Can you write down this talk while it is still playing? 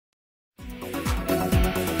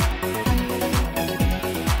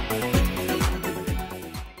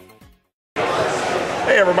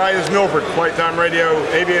Hey everybody, this is Milford, Flight Time Radio,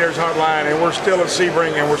 Aviators Hotline, and we're still at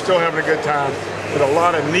Sebring and we're still having a good time with a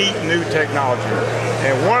lot of neat new technology.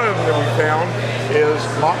 And one of them that we found is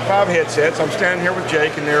Mach 5 headsets. I'm standing here with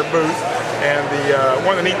Jake in their booth, and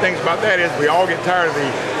one of the neat things about that is we all get tired of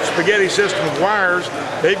the spaghetti system of wires.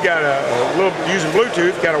 They've got a little, using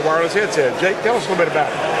Bluetooth, got a wireless headset. Jake, tell us a little bit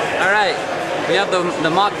about it. All right, we have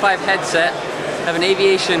the Mach 5 headset. Have an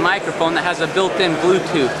aviation microphone that has a built-in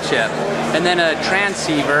Bluetooth chip, and then a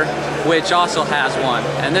transceiver which also has one,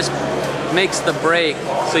 and this makes the break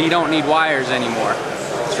so you don't need wires anymore.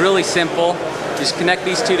 It's really simple. Just connect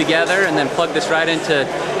these two together and then plug this right into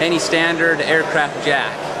any standard aircraft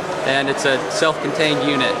jack, and it's a self-contained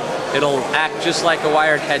unit. It'll act just like a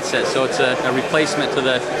wired headset, so it's a replacement to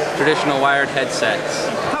the traditional wired headsets.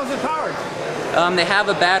 How's it powered? They have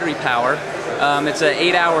a battery power. It's an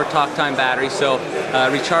 8-hour talk time battery, so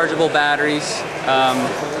rechargeable batteries.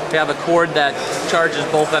 We have a cord that charges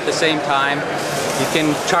both at the same time. You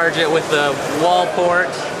can charge it with the wall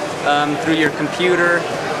port, through your computer,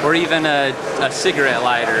 or even a cigarette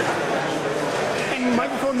lighter. And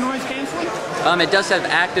microphone noise canceling? It does have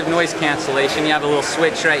active noise cancellation. You have a little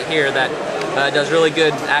switch right here that does really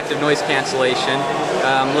good active noise cancellation.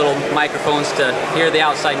 Little microphones to hear the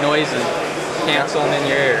outside noise and cancel them in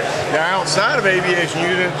your ears. Now outside of aviation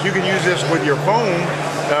units, you can use this with your phone.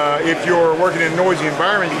 If you're working in a noisy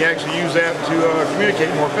environment, you can actually use that to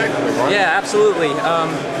communicate more effectively, right? Yeah, absolutely.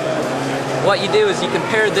 What you do is you can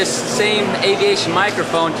pair this same aviation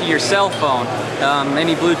microphone to your cell phone.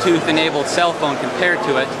 Any Bluetooth enabled cell phone can pair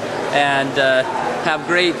to it and have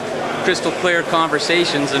great crystal clear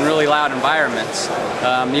conversations in really loud environments.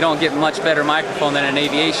 You don't get much better microphone than an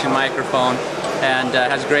aviation microphone, and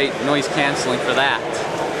has great noise canceling for that.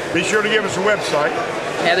 Be sure to give us a website.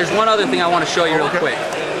 Yeah, there's one other thing I want to show you real quick.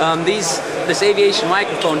 This aviation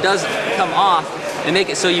microphone does come off and make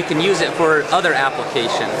it so you can use it for other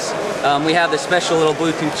applications. We have this special little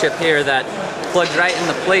Bluetooth chip here that plugs right in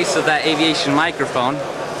the place of that aviation microphone,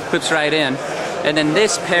 clips right in, and then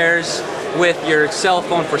this pairs with your cell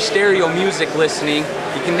phone for stereo music listening.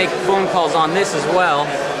 You can make phone calls on this as well.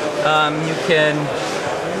 You can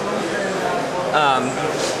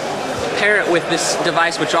pair it with this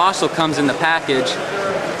device, which also comes in the package.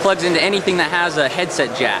 Plugs into anything that has a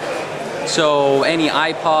headset jack. So any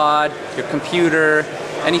iPod, your computer,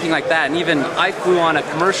 anything like that. And even I flew on a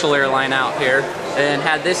commercial airline out here and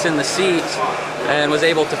had this in the seat and was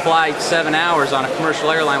able to fly 7 hours on a commercial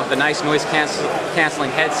airline with a nice noise canceling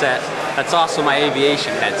headset. That's also my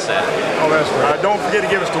aviation headset. Oh, that's right. Don't forget to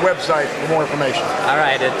give us the website for more information. All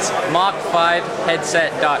right, it's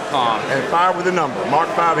Mach5headset.com. And 5 with a number. Mach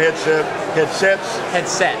 5 headsets.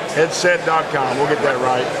 Headset.com. We'll get that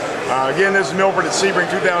right. Again, this is Milford at Sebring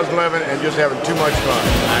 2011, and just having too much fun.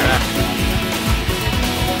 All right.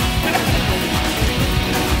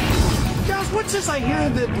 What's this? I hear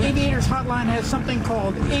that Aviators Hotline has something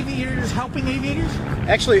called Aviators Helping Aviators?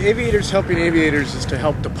 Actually, Aviators Helping Aviators is to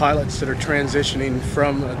help the pilots that are transitioning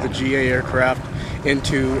from the GA aircraft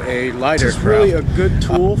into a light aircraft. It's really a good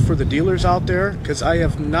tool for the dealers out there, because I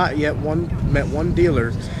have not yet met one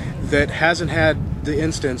dealer that hasn't had the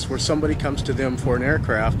instance where somebody comes to them for an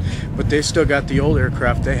aircraft, but they still got the old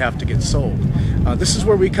aircraft they have to get sold. This is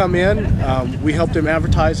where we come in. We help them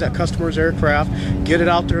advertise that customer's aircraft, get it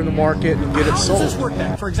out there in the market, and get it sold. How does this work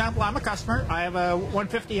then? For example, I'm a customer. I have a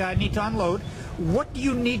 150 I need to unload. What do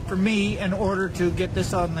you need from me in order to get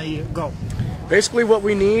this on the go? Basically what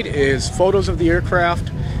we need is photos of the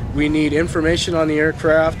aircraft. We need information on the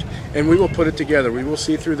aircraft, and we will put it together. We will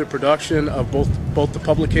see through the production of both the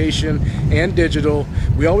publication and digital.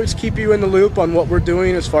 We always keep you in the loop on what we're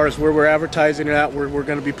doing as far as where we're advertising it at, where we're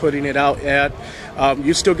going to be putting it out at.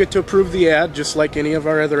 You still get to approve the ad just like any of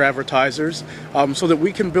our other advertisers, so that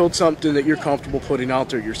we can build something that you're comfortable putting out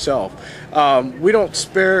there yourself. We don't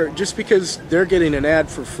spare, just because they're getting an ad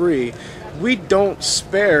for free, we don't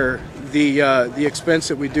spare the expense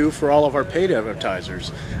that we do for all of our paid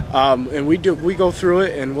advertisers. And we go through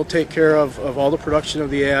it, and we'll take care of all the production of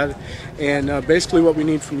the ad, and basically what we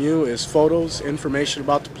need from you is photos, information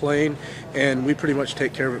about the plane, and we pretty much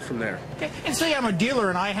take care of it from there. Okay. And say I'm a dealer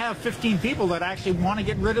and I have 15 people that actually want to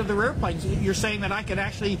get rid of their airplanes. You're saying that I could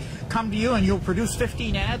actually come to you and you'll produce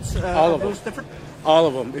 15 ads? All of them. Different? All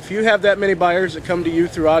of them. If you have that many buyers that come to you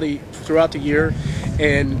throughout the year,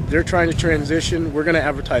 and they're trying to transition, we're going to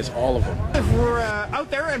advertise all of them. If we're out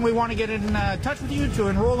there and we want to get in touch with you to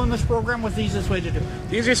enroll in this program, what's the easiest way to do it?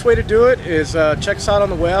 The easiest way to do it is check us out on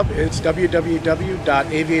the web. It's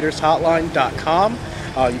www.aviatorshotline.com.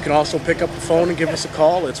 You can also pick up the phone and give us a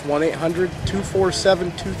call. It's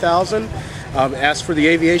 1-800-247-2000. ask for the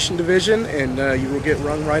aviation division and you will get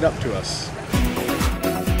rung right up to us.